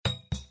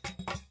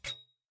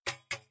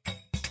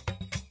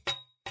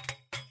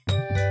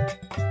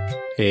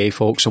Hey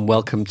folks, and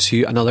welcome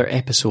to another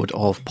episode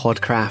of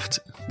Podcraft.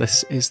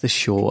 This is the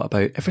show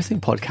about everything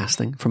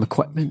podcasting, from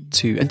equipment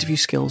to interview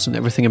skills and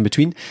everything in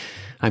between.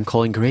 I'm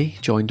Colin Gray,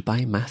 joined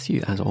by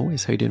Matthew, as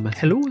always. How you doing,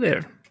 Matthew? Hello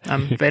there.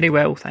 I'm very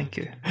well, thank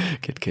you.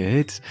 Good.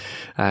 It's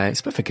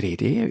a bit of a grey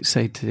day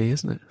outside today,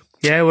 isn't it?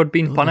 Yeah, we're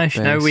being punished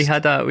now. We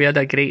had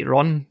a great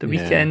run the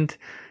weekend.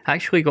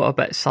 Actually got a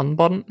bit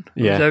sunburnt.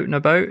 I was out and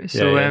about,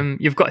 so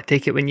you've got to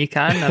take it when you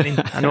can. I mean,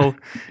 I know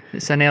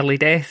it's an early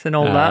death and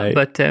all that,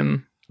 but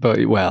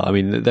well, I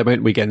mean, the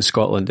amount we get in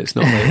Scotland, it's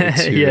not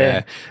likely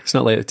to it's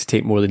not likely to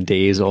take more than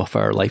days off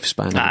our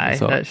lifespan. Aye,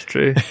 that's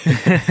true.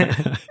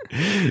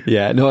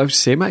 Yeah, no, I was the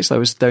same actually. I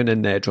was down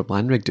in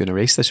Drumlanrig doing a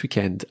race this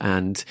weekend,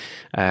 and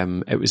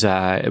it was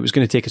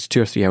going to take us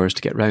 2 or 3 hours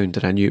to get round,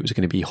 and I knew it was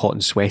going to be hot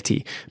and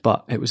sweaty,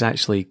 but it was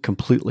actually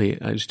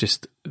I was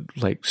just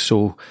like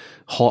so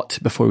hot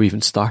before we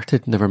even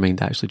started. Never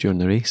mind actually during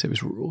the race, it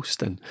was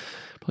roasting,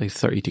 probably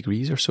 30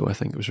 degrees or so. I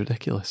think it was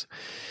ridiculous.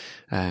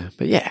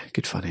 But yeah,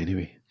 good fun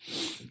anyway.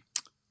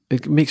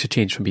 It makes a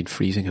change from being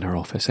freezing in our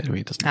office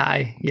anyway, doesn't it?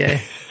 Aye, yeah.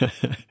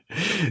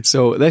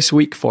 So this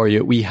week for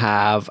you, we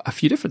have a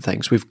few different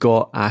things. We've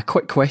got a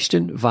quick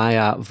question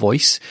via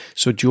voice.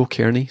 So Joe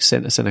Kearney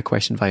sent us in a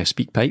question via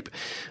SpeakPipe.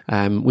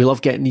 We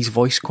love getting these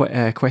voice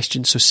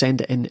questions, so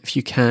send it in if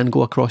you can.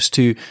 Go across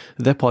to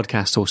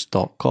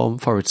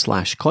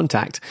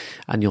thepodcasthost.com/contact,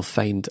 and you'll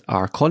find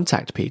our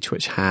contact page,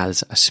 which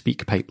has a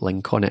SpeakPipe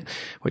link on it,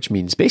 which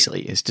means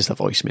basically it's just a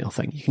voicemail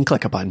thing. You can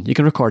click a button, you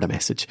can record a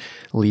message,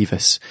 leave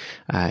us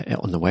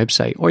on the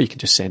website, or you can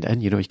just send it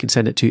in. You can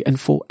send it to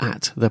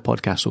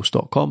info@thepodcasthost.com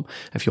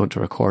if you want to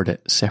record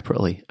it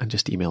separately and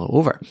just email it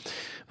over.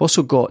 I've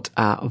also got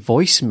a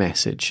voice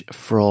message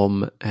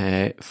from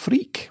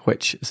Freak,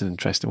 which is an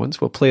interesting one, so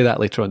we'll play that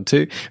later on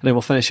too, and then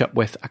we'll finish up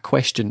with a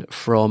question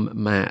from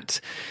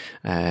Matt,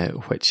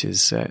 which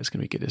is it's going to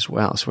be good as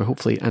well. So we're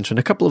hopefully answering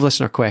a couple of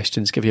listener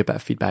questions, give you a bit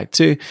of feedback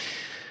too,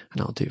 and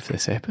I'll do it for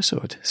this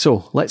episode.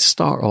 So let's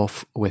start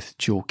off with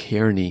Joe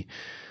Kearney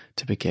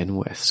to begin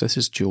with. So this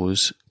is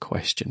Joe's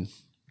question.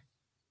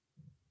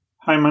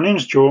 Hi, my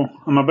name's Joe.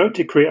 I'm about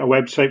to create a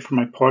website for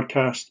my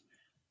podcast.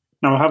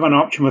 Now I have an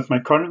option with my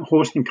current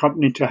hosting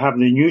company to have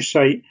the new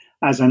site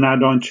as an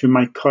add-on to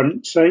my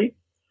current site.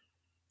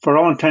 For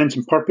all intents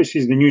and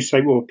purposes, the new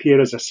site will appear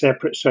as a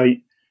separate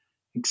site,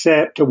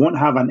 except it won't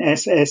have an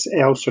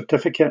SSL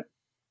certificate.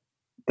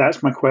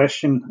 That's my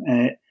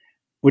question.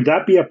 Would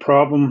that be a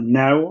problem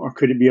now, or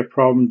could it be a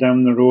problem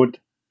down the road?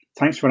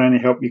 Thanks for any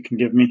help you can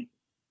give me.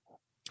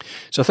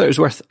 So I thought it was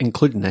worth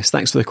including this.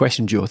 Thanks for the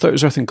question, Joe. I thought it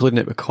was worth including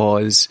it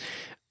because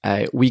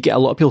we get a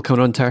lot of people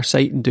coming onto our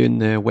site and doing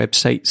the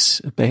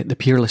websites, the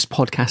Peerless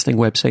Podcasting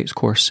Websites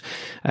course.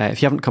 If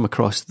you haven't come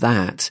across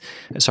that,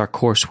 it's our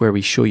course where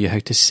we show you how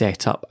to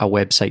set up a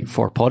website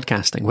for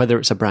podcasting, whether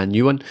it's a brand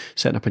new one,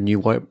 setting up a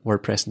new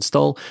WordPress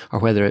install, or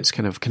whether it's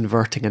kind of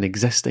converting an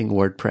existing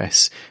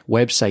WordPress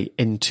website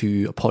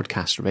into a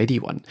podcast-ready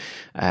one.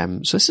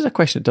 So this is a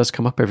question that does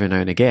come up every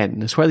now and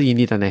again. It's whether you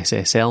need an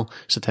SSL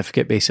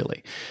certificate,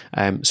 basically.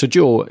 So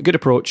Joe, good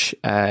approach.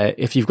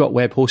 If you've got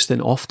web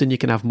hosting, often you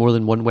can have more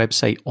than one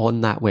website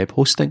on that web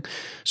hosting.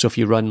 So if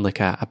you run like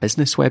a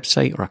business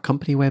website or a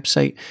company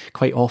website,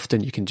 quite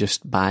often you can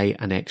just buy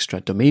an extra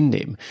domain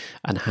name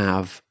and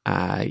have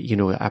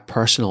a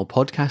personal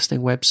podcasting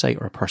website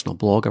or a personal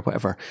blog or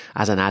whatever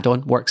as an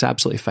add-on. Works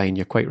absolutely fine.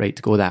 You're quite right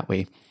to go that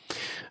way.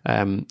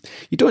 You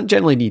don't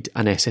generally need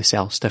an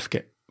SSL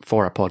certificate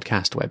for a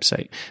podcast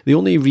website. The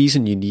only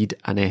reason you need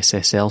an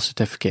SSL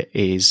certificate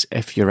is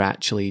if you're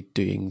actually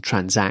doing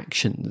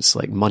transactions,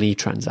 like money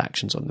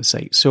transactions on the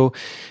site. So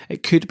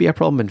it could be a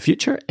problem in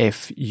future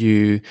if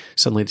you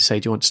suddenly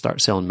decide you want to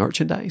start selling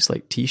merchandise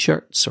like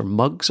t-shirts or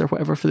mugs or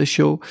whatever for the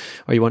show,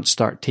 or you want to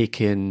start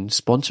taking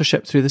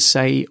sponsorship through the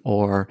site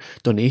or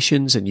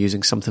donations and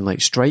using something like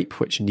Stripe,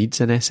 which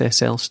needs an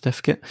SSL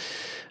certificate.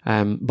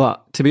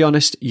 But to be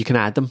honest, you can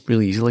add them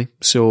really easily.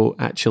 So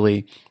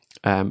actually,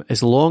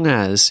 as long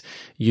as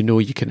you know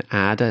you can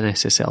add an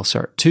SSL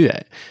cert to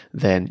it,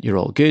 then you're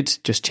all good.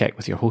 Just check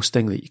with your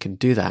hosting that you can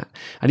do that.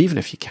 And even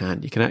if you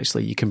can't, you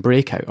can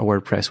break out a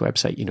WordPress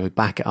website,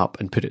 back it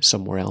up and put it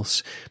somewhere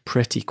else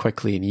pretty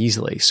quickly and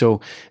easily. So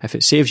if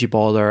it saves you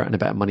bother and a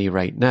bit of money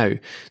right now,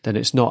 then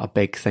it's not a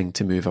big thing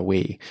to move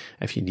away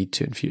if you need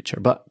to in future.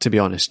 But to be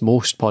honest,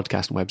 most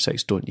podcasting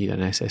websites don't need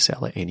an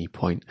SSL at any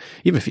point.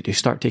 Even if you do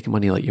start taking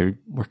money, like you're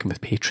working with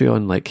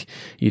Patreon, like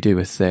you do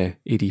with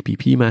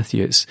ADPP,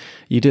 Matthew,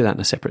 you do that on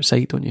a separate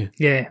site, don't you?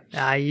 Yeah,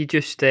 you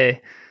just,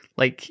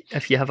 like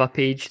if you have a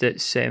page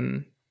that's,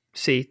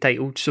 say,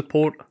 titled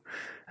support,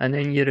 and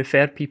then you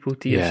refer people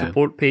to your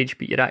support page,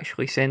 but you're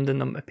actually sending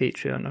them to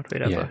Patreon or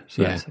wherever.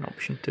 So that's an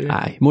option too.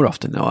 Aye, more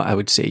often though, I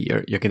would say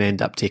you're going to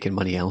end up taking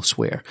money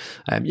elsewhere.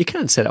 You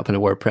can set up in a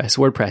WordPress.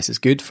 WordPress is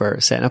good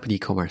for setting up an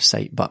e-commerce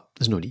site, but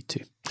there's no need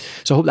to.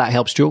 So I hope that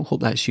helps, Joe.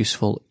 Hope that's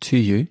useful to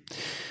you.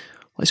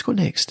 Let's go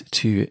next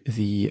to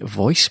the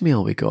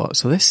voicemail we got.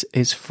 So this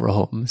is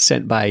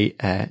sent by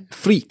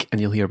Freak, and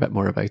you'll hear a bit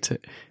more about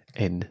it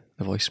in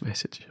the voice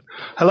message.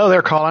 Hello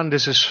there, Colin.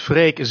 This is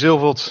Freek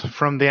Zilveld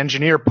from the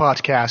Engineer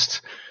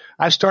Podcast.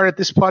 I started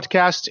this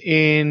podcast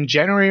in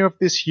January of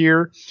this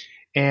year,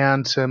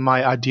 and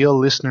my ideal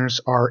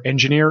listeners are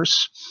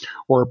engineers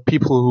or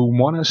people who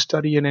want to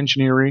study in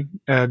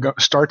engineering,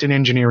 start in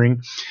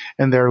engineering,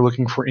 and they're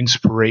looking for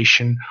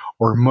inspiration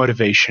or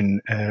motivation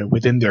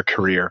within their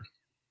career.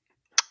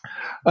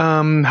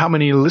 How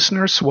many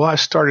listeners? Well, I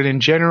started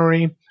in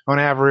January. On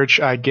average,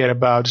 I get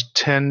about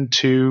 10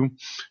 to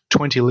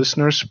 20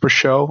 listeners per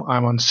show.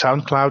 I'm on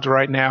SoundCloud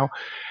right now.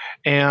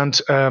 And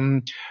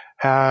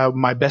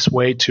my best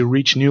way to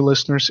reach new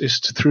listeners is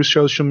through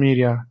social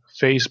media,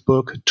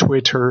 Facebook,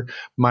 Twitter,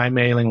 my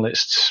mailing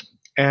lists.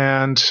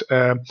 And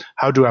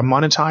how do I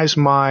monetize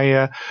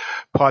my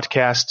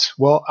podcast?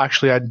 Well,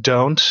 actually, I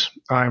don't.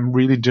 I'm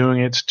really doing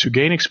it to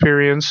gain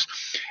experience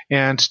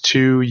and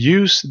to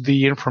use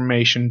the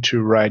information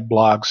to write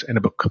blogs and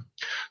a book.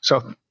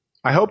 So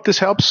I hope this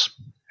helps.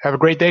 Have a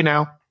great day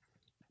now.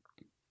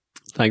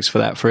 Thanks for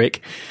that,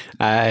 Freek.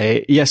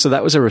 So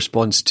that was a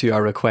response to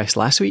our request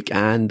last week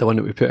and the one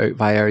that we put out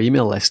via our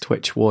email list,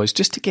 which was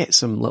just to get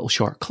some little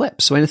short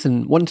clips. So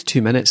anything 1 to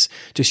 2 minutes,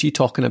 just you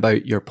talking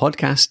about your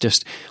podcast,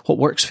 just what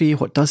works for you,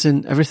 what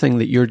doesn't, everything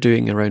that you're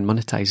doing around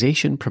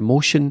monetization,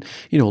 promotion,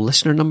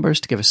 listener numbers,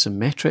 to give us some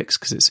metrics,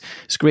 because it's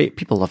great.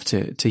 People love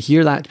to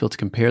hear that, to be able to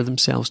compare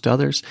themselves to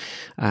others.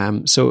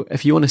 So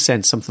if you want to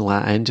send something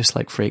like that in, just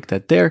like Freek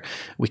did there,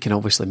 we can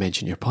obviously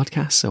mention your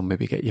podcast, so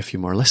maybe get you a few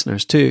more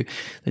listeners too.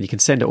 Then you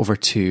can send it over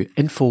to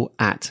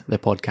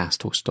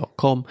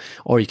info@thepodcasthost.com,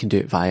 or you can do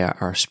it via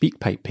our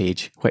SpeakPipe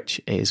page,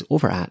 which is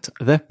over at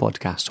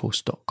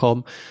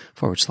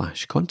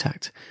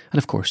thepodcasthost.com/contact. And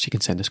of course, you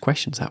can send us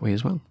questions that way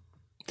as well.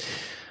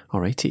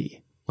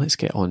 Alrighty, let's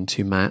get on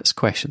to Matt's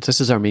questions.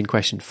 This is our main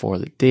question for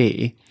the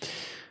day,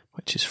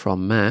 which is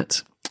from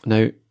Matt.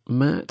 Now,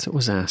 Matt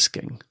was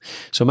asking,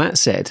 so Matt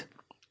said,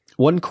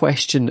 one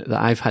question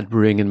that I've had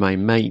brewing in my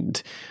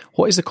mind: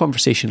 what is the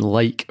conversation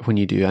like when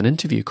you do an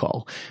interview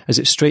call? Is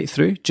it straight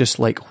through, just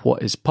like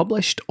what is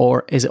published,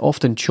 or is it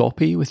often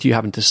choppy with you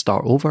having to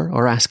start over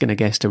or asking a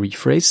guest to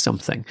rephrase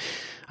something?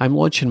 I'm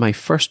launching my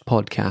first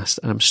podcast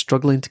and I'm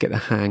struggling to get the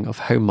hang of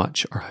how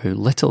much or how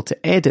little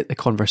to edit the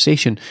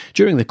conversation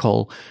during the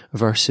call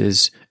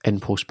versus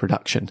in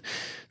post-production.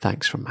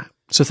 Thanks from Matt.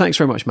 So thanks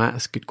very much, Matt.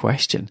 That's a good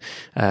question.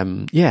 How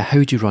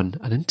would you run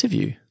an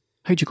interview?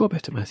 How'd you go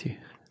about it, Matthew?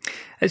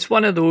 It's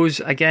one of those,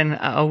 again,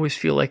 I always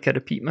feel like I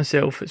repeat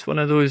myself. It's one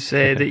of those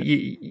that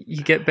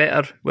you get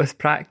better with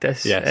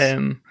practice.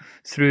 Yes.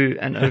 Through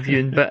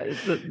interviewing, but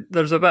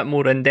there's a bit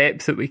more in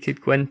depth that we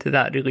could go into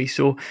that, really.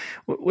 So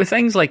with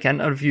things like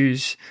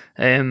interviews,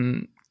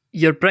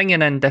 you're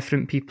bringing in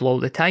different people all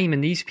the time,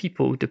 and these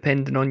people,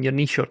 depending on your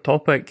niche or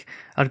topic,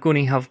 are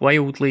going to have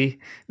wildly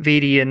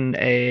varying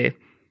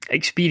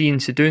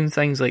experience of doing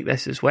things like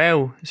this as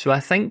well. So I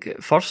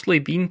think, firstly,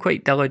 being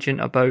quite diligent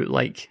about,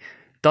 like,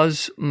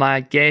 does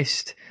my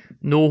guest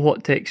know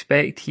what to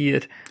expect here?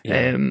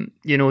 Yeah.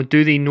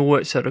 Do they know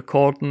it's a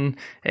recording?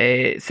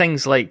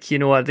 Things like,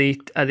 are they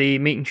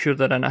making sure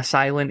they're in a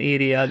silent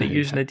area? Are they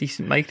using a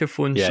decent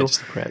microphone? Yeah, so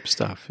just the prep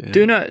stuff.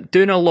 Yeah.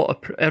 Doing a lot of,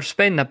 or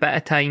spending a bit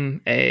of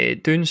time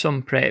doing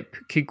some prep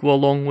could go a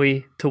long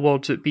way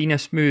towards it being a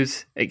smooth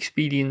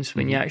experience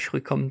when you actually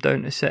come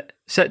down to sit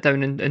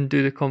down and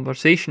do the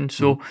conversation.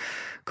 So,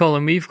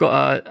 Colin, we've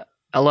got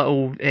a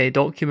little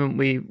document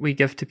we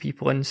give to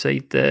people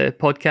inside the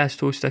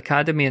Podcast Host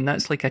Academy, and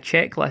that's like a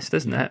checklist,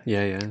 isn't it?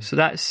 Yeah. So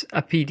that's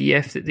a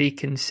PDF that they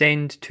can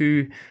send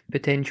to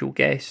potential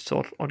guests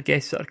or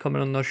guests that are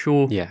coming on their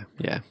show. Yeah.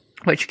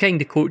 Which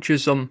kind of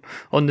coaches them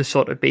on the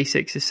sort of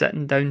basics of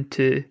sitting down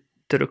to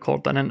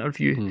record an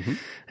interview.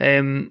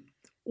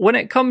 When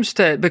it comes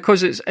to,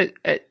 because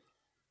it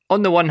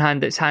on the one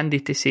hand, it's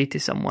handy to say to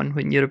someone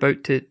when you're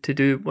about to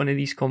do one of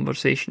these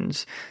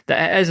conversations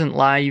that it isn't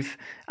live,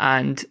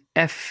 and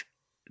if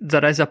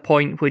there is a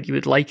point where you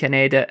would like an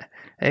edit,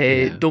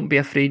 don't be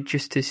afraid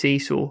just to say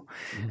so.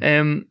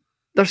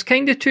 There's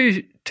kind of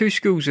two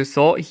schools of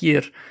thought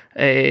here,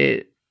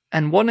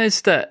 and one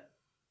is that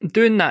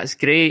doing that's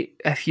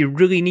great if you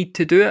really need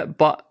to do it,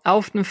 but I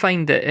often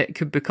find that it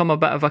could become a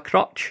bit of a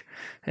crutch.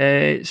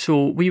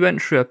 So we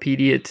went through a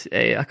period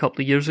a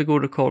couple of years ago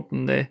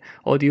recording the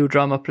Audio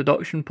Drama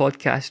Production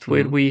podcast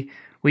where we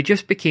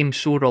just became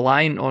so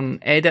reliant on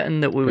editing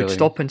that we would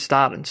stop and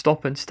start.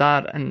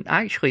 And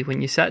actually,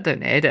 when you sat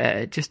down to edit it,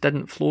 it just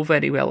didn't flow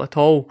very well at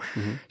all.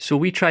 So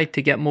we tried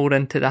to get more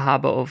into the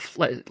habit of,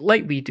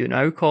 like we do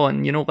now,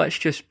 Colin, let's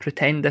just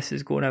pretend this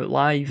is going out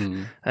live.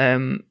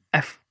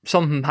 If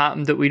something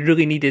happened that we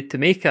really needed to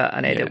make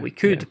an edit, we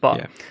could,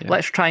 but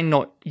let's try and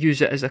not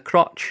use it as a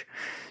crutch.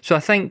 So I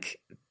think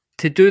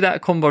to do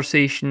that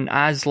conversation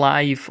as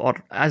live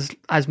or as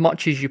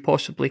much as you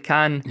possibly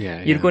can,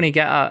 you're going to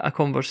get a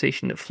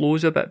conversation that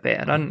flows a bit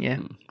better, aren't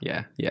you?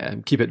 Yeah.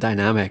 And keep it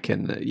dynamic.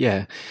 And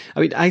I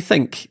mean, I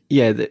think,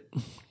 the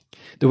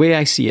way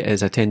I see it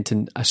is I tend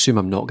to assume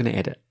I'm not going to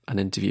edit an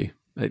interview.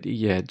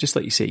 Just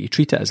like you say, you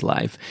treat it as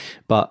live.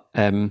 But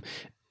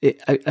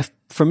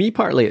for me,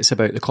 partly it's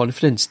about the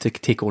confidence to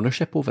take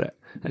ownership over it.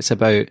 It's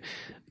about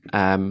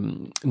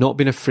not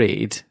being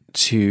afraid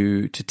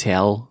to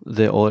tell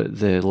the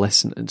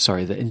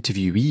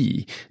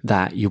interviewee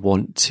that you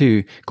want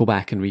to go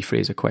back and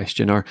rephrase a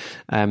question, or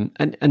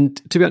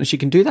and to be honest, you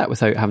can do that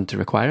without having to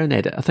require an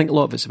edit. I think a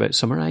lot of it's about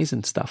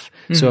summarising stuff.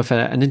 Mm-hmm. So if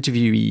an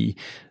interviewee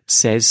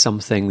says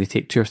something, they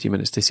take 2 or 3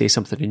 minutes to say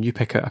something, and you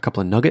pick out a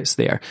couple of nuggets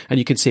there, and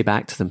you can say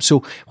back to them,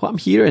 so what I'm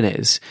hearing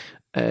is,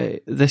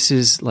 this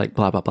is like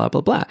blah, blah, blah,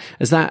 blah, blah.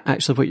 Is that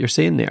actually what you're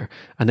saying there?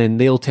 And then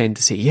they'll tend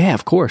to say, yeah,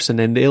 of course. And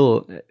then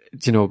they'll,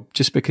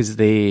 just because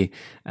they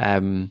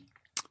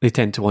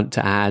tend to want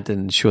to add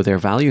and show their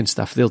value and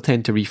stuff, they'll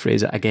tend to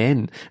rephrase it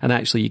again. And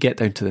actually you get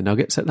down to the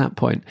nuggets at that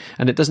point.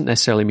 And it doesn't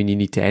necessarily mean you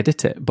need to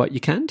edit it, but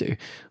you can do.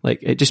 Like,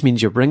 it just means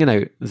you're bringing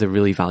out the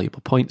really valuable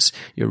points,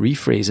 you're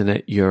rephrasing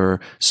it, you're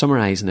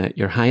summarizing it,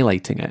 you're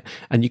highlighting it.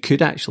 And you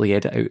could actually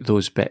edit out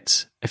those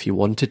bits if you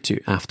wanted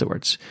to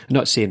afterwards. I'm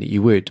not saying that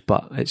you would,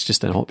 but it's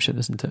just an option,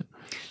 isn't it?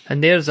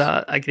 And there's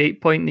a great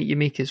point that you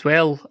make as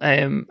well.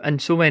 And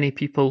so many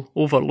people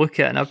overlook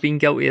it, and I've been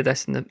guilty of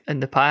this in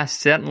the past,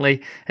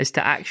 certainly, is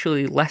to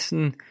actually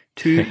listen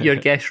to your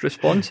guest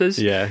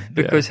responses.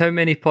 Because how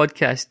many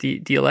podcasts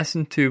do you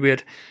listen to where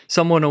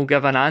someone will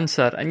give an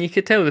answer and you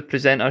could tell the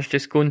presenter's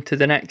just going to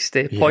the next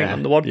point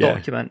on the Word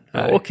document.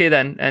 Okay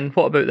then, and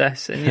what about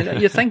this? And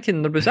you're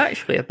thinking there was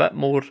actually a bit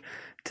more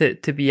to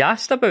be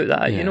asked about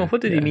that.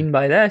 What did he mean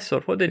by this, or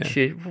what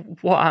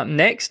happened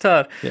next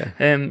to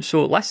her?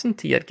 So listen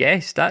to your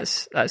guest.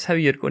 That's how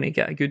you're going to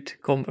get a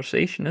good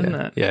conversation, isn't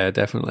it? Yeah,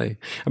 definitely.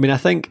 I mean, I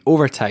think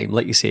over time,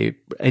 like you say,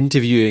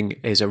 interviewing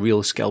is a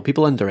real skill.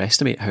 People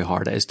underestimate how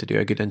hard it is to do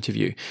a good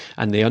interview,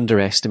 and they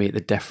underestimate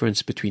the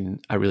difference between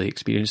a really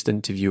experienced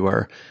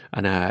interviewer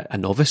and a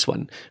novice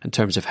one in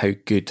terms of how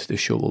good the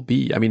show will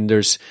be. I mean,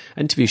 there's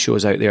interview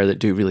shows out there that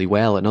do really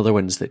well and other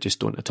ones that just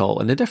don't at all,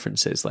 and the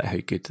difference is like how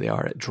good they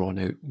are at drawing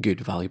out good,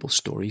 valuable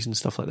stories and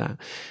stuff like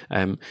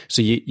that.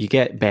 So you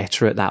get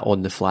better at that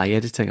on the fly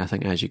editing, I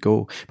think, as you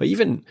go. But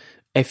even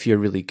if you're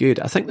really good,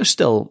 I think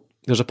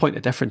there's a point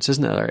of difference,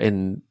 isn't there,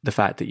 in the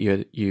fact that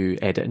you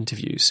edit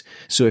interviews.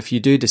 So if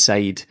you do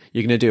decide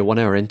you're going to do a 1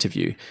 hour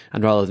interview,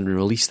 and rather than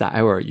release that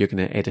hour, you're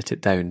going to edit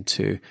it down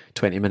to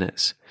 20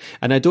 minutes.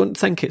 And I don't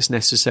think it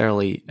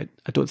necessarily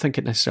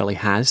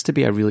has to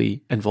be a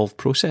really involved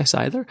process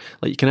either.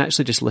 Like, you can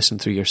actually just listen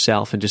through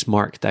yourself and just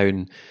mark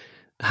down,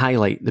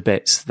 highlight the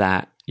bits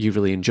that you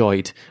really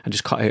enjoyed and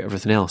just cut out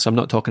everything else. I'm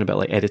not talking about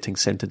like editing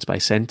sentence by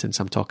sentence.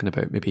 I'm talking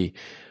about maybe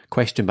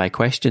question by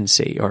question,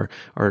 say, or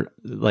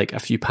like a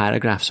few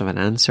paragraphs of an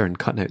answer and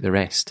cutting out the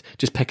rest,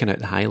 just picking out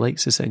the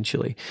highlights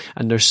essentially.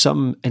 And there's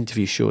some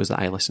interview shows that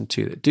I listen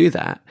to that do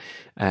that,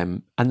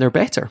 and they're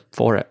better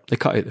for it. They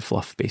cut out the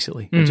fluff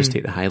basically and just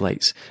take the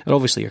highlights. And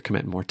obviously you're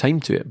committing more time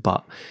to it,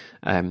 but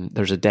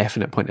there's a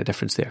definite point of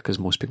difference there because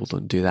most people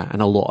don't do that.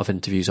 And a lot of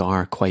interviews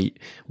are quite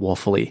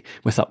waffly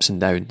with ups and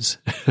downs.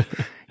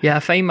 Yeah, I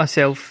find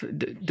myself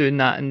doing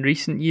that in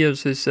recent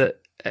years, is that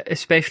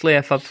especially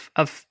if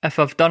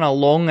I've done a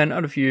long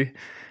interview,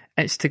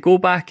 it's to go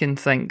back and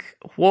think,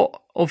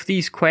 what of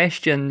these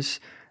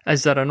questions,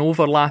 is there an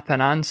overlap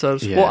in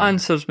answers? What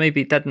answers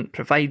maybe didn't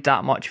provide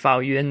that much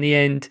value in the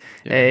end?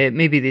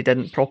 Maybe they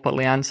didn't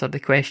properly answer the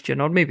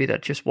question, or maybe there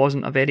just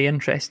wasn't a very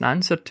interesting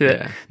answer to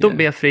it. Don't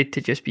be afraid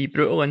to just be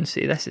brutal and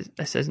say this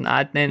isn't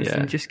adding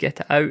anything, just get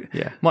it out.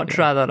 Much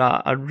rather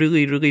a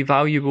really, really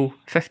valuable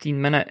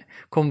 15-minute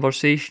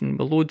conversation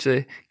with loads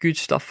of good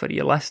stuff for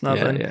your listener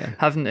than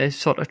having to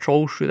sort of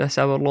troll through this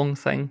hour-long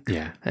thing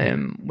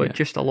with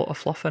just a lot of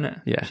fluff in it.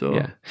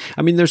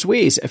 I mean, there's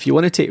ways, if you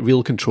want to take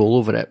real control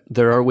over it,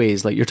 there are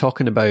ways, like you're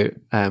talking about,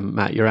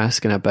 Matt, you're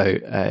asking about,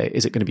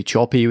 is it going to be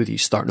choppy with you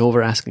starting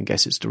over, asking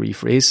guests to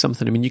rephrase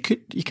something? I mean, you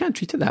can't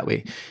treat it that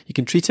way. You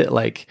can treat it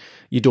like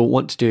you don't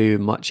want to do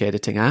much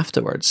editing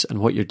afterwards. And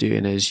what you're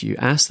doing is you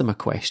ask them a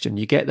question,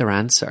 you get their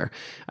answer,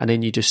 and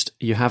then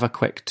you have a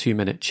quick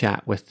 2-minute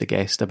chat with the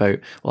guest about,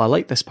 well, I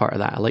like this part of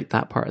that, I like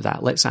that part of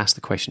that, let's ask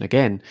the question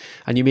again.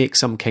 And you make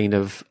some kind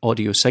of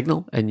audio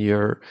signal in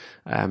your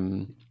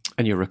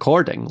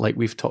recording, like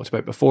we've talked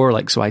about before.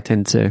 Like, so I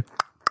tend to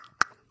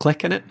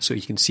click in it so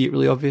you can see it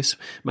really obvious.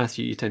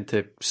 Matthew, you tend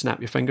to snap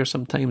your fingers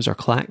sometimes, or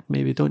clack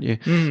maybe, don't you?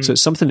 So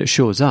it's something that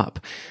shows up,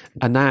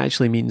 and that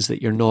actually means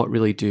that you're not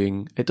really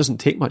it doesn't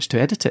take much to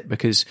edit it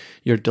because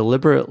you're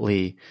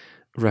deliberately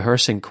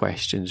rehearsing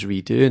questions,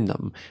 redoing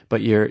them,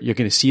 but you're going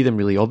to see them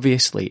really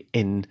obviously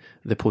in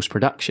the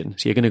post-production.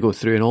 So you're going to go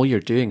through and all you're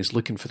doing is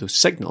looking for those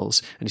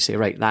signals, and you say,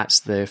 right,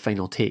 that's the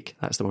final take,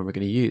 that's the one we're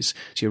going to use.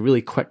 So you're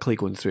really quickly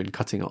going through and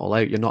cutting it all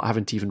out. You're not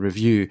having to even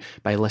review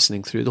by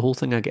listening through the whole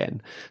thing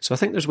again. So I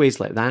think there's ways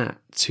like that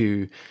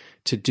to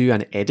do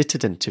an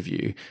edited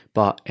interview,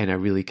 but in a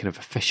really kind of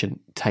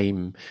efficient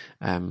time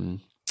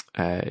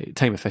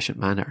efficient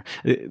manner.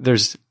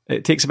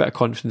 It takes a bit of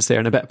confidence there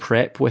and a bit of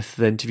prep with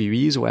the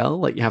interviewee as well.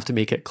 Like, you have to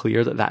make it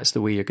clear that that's the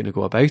way you're going to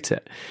go about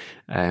it.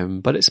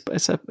 But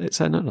it's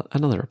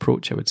another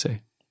approach, I would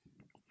say.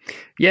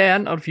 Yeah,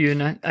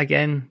 interviewing,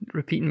 again,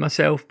 repeating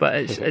myself, but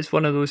it's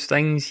one of those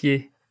things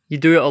you you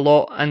do it a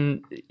lot,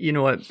 and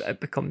it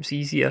becomes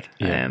easier.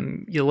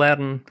 You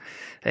learn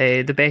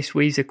the best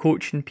ways of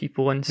coaching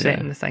people and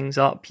setting the things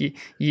up.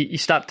 You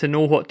start to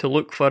know what to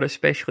look for,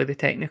 especially the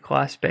technical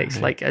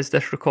aspects, like, is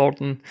this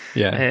recording?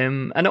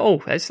 And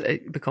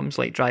it becomes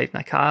like driving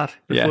a car.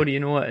 Before you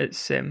know it,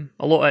 it's a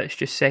lot of it's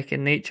just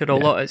second nature. A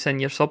lot of it's in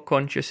your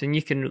subconscious, and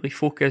you can really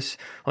focus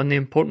on the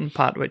important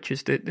part, which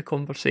is the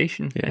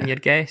conversation and your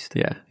guest.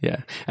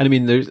 And I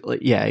mean, there's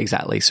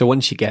exactly. So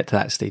once you get to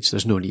that stage,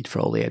 there's no need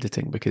for all the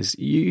editing, because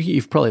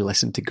you've probably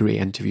listened to great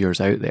interviewers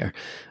out there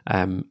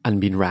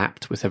and been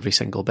wrapped with every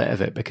single bit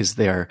of it, because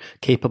they're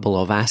capable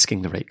of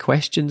asking the right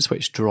questions,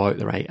 which draw out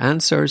the right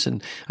answers,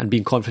 and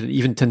being confident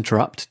even to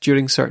interrupt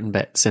during certain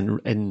bits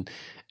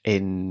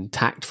in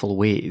tactful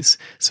ways,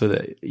 so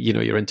that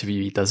your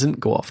interviewee doesn't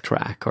go off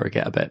track or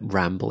get a bit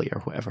rambly or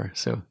whatever.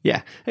 So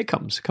it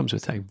comes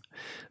with time.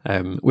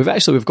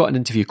 We've got an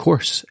interview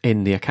course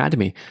in the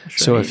Academy.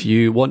 That's so right. If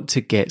you want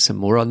to get some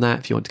more on that,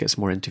 if you want to get some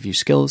more interview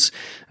skills,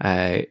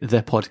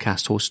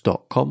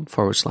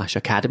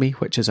 thepodcasthost.com/academy,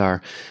 which is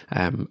our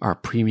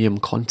premium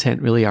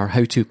content, really, our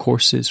how-to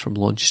courses from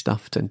launch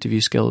stuff to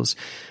interview skills.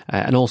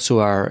 And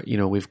also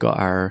we've got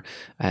our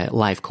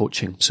live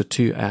coaching. So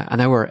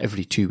an hour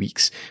every 2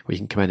 weeks where you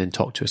can come in and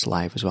talk to us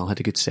live as well. I had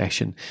a good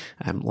session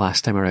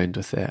last time around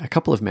with a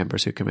couple of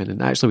members who come in,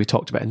 and actually we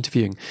talked about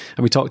interviewing,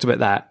 and we talked about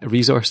that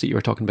resource that you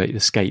were talking about, the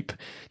Skype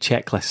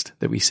checklist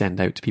that we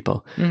send out to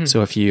people.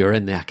 So if you're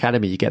in the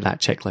Academy, you get that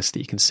checklist that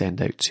you can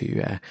send out to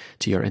your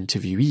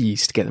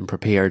interviewees to get them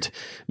prepared.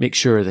 Make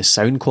sure the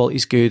sound quality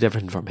is good,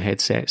 everything from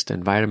headsets to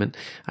environment,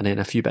 and then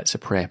a few bits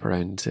of prep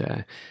around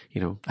how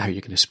you're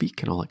going to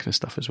speak and all that kind of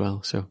stuff as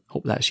well. So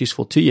hope that's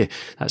useful to you.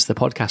 That's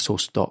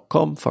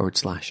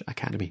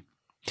thepodcasthost.com/academy.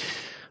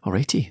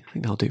 Alrighty, I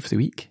think that'll do it for the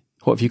week.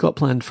 What have you got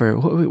planned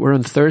we're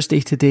on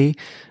Thursday today.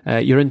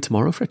 You're in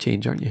tomorrow for a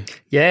change, aren't you?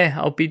 Yeah,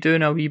 I'll be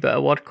doing a wee bit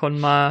of work on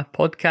my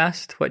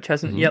podcast, which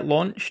hasn't yet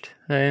launched.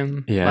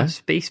 My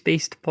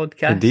space-based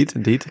podcast.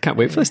 Indeed. I can't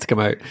wait for this to come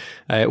out.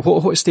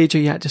 What stage are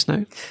you at just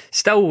now?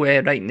 Still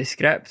writing the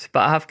script,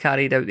 but I have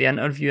carried out the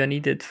interview I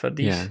needed for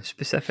these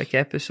specific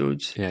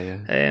episodes.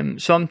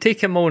 So I'm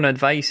taking my own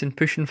advice and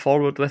pushing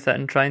forward with it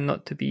and trying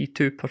not to be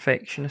too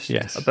perfectionist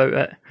about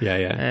it.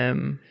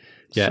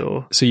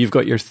 So you've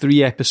got your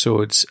 3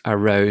 episodes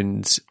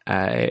around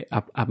a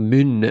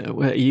moon.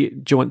 Do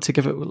you want to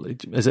give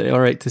it? Is it all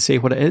right to say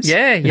what it is?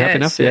 Happy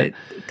enough?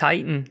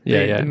 Titan,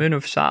 the moon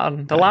of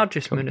Saturn, the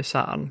largest moon of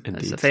Saturn.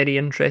 Indeed. It's a very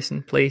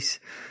interesting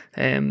place.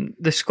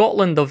 The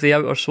Scotland of the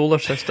outer solar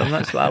system,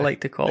 that's what I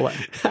like to call it.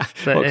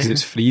 Because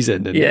it's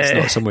freezing and it's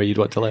not somewhere you'd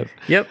want to live.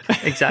 Yep,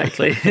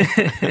 exactly.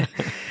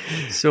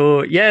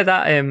 So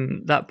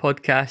that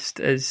podcast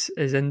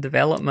is in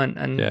development,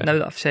 and now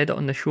that I've said it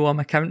on the show, I'm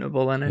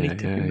accountable, and I need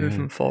to be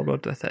moving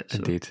forward with it. So.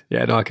 Indeed.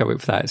 I can't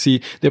wait for that.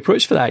 See, the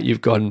approach for that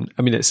you've gone,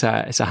 I mean, it's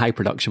a high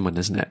production one,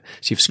 isn't it?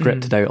 So you've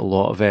scripted out a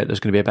lot of it. There's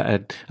going to be a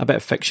bit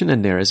of fiction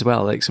in there as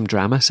well, like some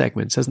drama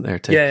segments, isn't there?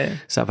 To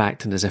sort of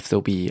acting as if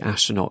there'll be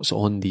astronauts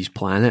on these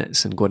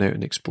planets and going out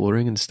and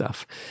exploring and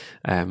stuff.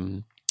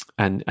 And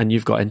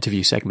you've got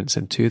interview segments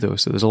in too, though.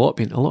 So there's a lot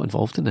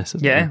involved in this,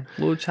 isn't there?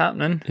 Yeah, loads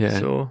happening. Yeah.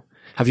 So,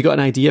 have you got an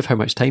idea of how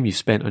much time you've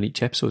spent on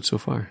each episode so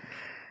far?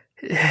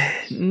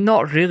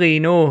 Not really,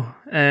 no.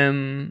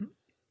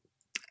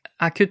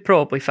 I could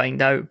probably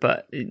find out,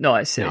 but no,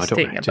 it's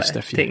taking a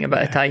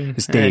bit of time.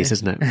 It's days,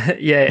 isn't it?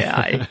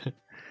 Aye.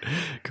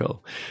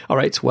 Cool. All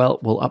right. Well,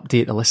 we'll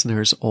update the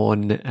listeners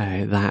on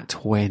that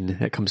when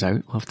it comes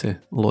out. We'll have to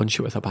launch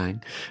it with a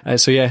bang.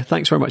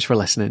 Thanks very much for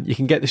listening. You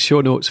can get the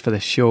show notes for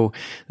this show,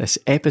 this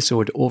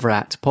episode, over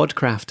at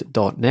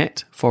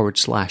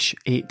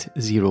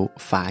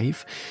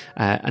podcraft.net/805.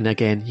 And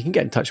again, you can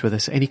get in touch with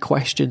us. Any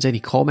questions,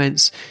 any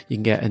comments, you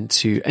can get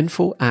into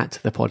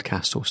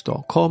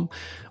info@thepodcasthost.com,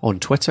 on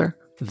Twitter,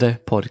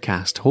 The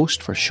Podcast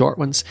Host for short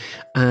ones.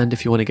 And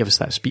if you want to give us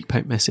that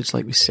SpeakPipe message,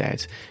 like we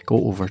said,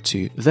 go over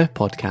to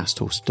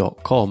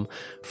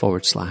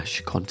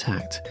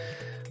thepodcasthost.com/contact.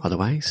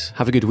 Otherwise,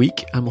 have a good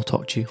week, and we'll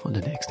talk to you on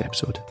the next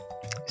episode.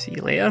 See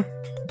you later.